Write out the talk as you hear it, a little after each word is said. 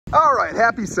All right,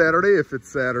 happy Saturday if it's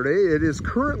Saturday. It is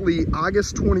currently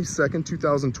August 22nd,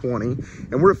 2020,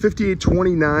 and we're at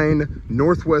 5829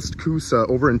 Northwest Coosa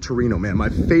over in Torino, man. My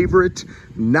favorite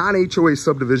non-HOA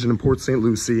subdivision in Port St.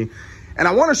 Lucie. And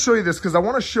I want to show you this because I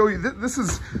want to show you, this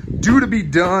is due to be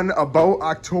done about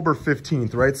October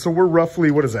 15th, right? So we're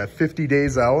roughly, what is that, 50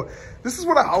 days out? This is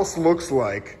what a house looks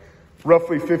like,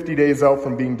 roughly 50 days out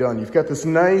from being done. You've got this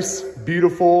nice,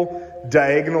 beautiful,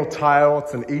 diagonal tile.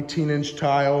 It's an 18-inch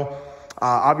tile.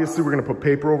 Obviously, we're going to put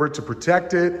paper over it to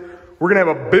protect it. We're going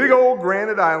to have a big old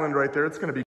granite island right there. It's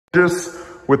going to be gorgeous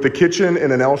with the kitchen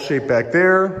in an L shape back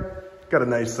there. Got a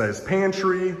nice sized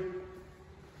pantry.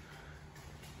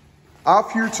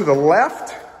 Off here to the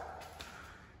left,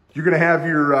 you're going to have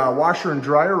your washer and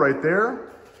dryer right there.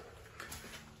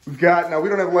 We've got, now we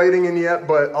don't have lighting in yet,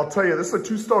 but I'll tell you, this is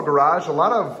a 2-stall garage. A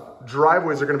lot of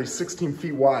driveways are going to be 16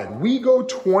 feet wide. We go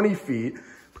 20 feet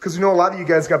because, you know, a lot of you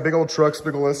guys got big old trucks,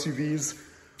 big old SUVs.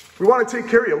 We want to take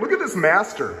care of you. Look at this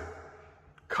master.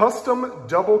 Custom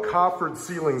double coffered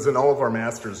ceilings in all of our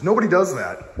masters. Nobody does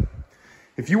that.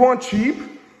 If you want cheap,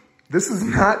 this is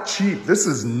not cheap. This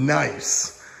is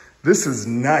nice. This is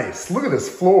nice. Look at this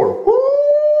floor. Woo,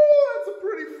 that's a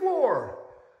pretty floor.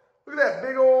 Look at that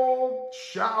big old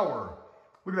shower.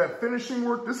 Look at that finishing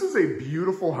work. This is a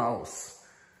beautiful house.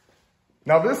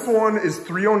 Now this one is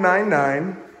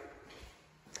 3099.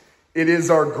 It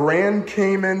is our Grand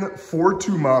Cayman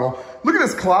 4.2 model. Look at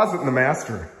this closet in the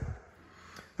master.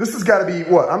 This has got to be,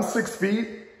 what, I'm 6 feet?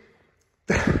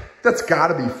 That's got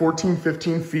to be 14,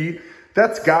 15 feet.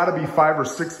 That's got to be 5 or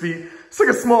 6 feet. It's like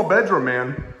a small bedroom,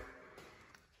 man.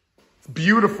 It's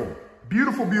beautiful,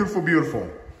 beautiful, beautiful, beautiful.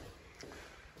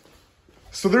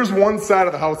 So there's one side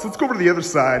of the house. Let's go over to the other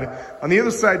side. On the other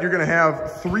side, you're going to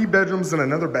have 3 bedrooms and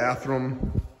another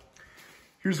bathroom.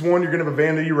 Here's one. You're going to have a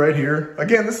vanity right here.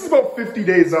 Again, this is about 50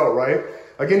 days out, right?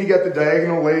 Again, you got the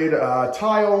diagonal laid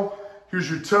tile.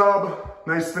 Here's your tub.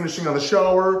 Nice finishing on the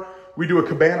shower. We do a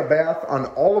cabana bath on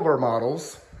all of our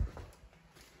models.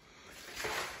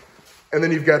 And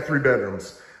then you've got 3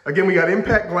 bedrooms. Again, we got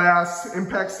impact glass,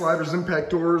 impact sliders, impact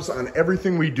doors on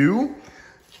everything we do.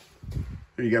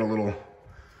 Here you got a little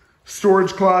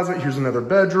storage closet. Here's another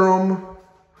bedroom.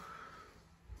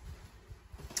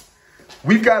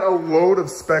 We've got a load of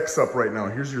specs up right now.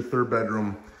 Here's your 3rd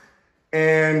bedroom.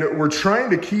 And we're trying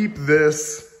to keep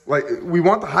this, like, we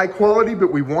want the high quality,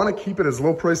 but we want to keep it as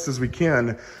low priced as we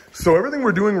can. So everything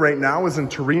we're doing right now is in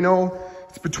Torino.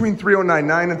 It's between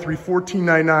 3099 and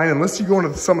 31499, unless you go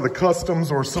into some of the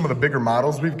customs or some of the bigger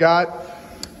models we've got.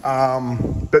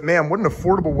 But man, what an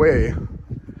affordable way.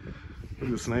 Look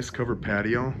at this nice covered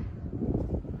patio.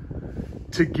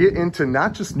 To get into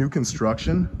not just new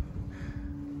construction,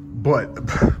 but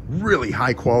really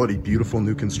high quality, beautiful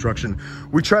new construction.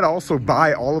 We try to also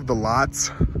buy all of the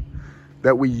lots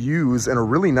that we use in a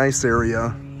really nice area.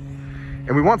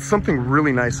 And we want something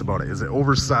really nice about it. Is it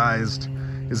oversized?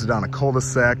 Is it on a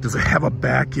cul-de-sac? Does it have a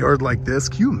backyard like this?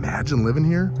 Can you imagine living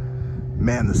here?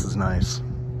 Man, this is nice.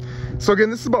 So again,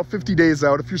 this is about 50 days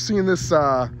out. If you're seeing this,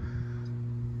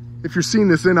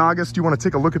 in August, you want to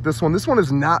take a look at this one. This one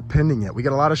is not pending yet. We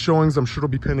got a lot of showings. I'm sure it'll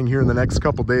be pending here in the next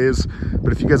couple days.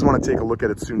 But if you guys want to take a look at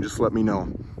it soon, just let me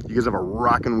know. You guys have a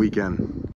rocking weekend.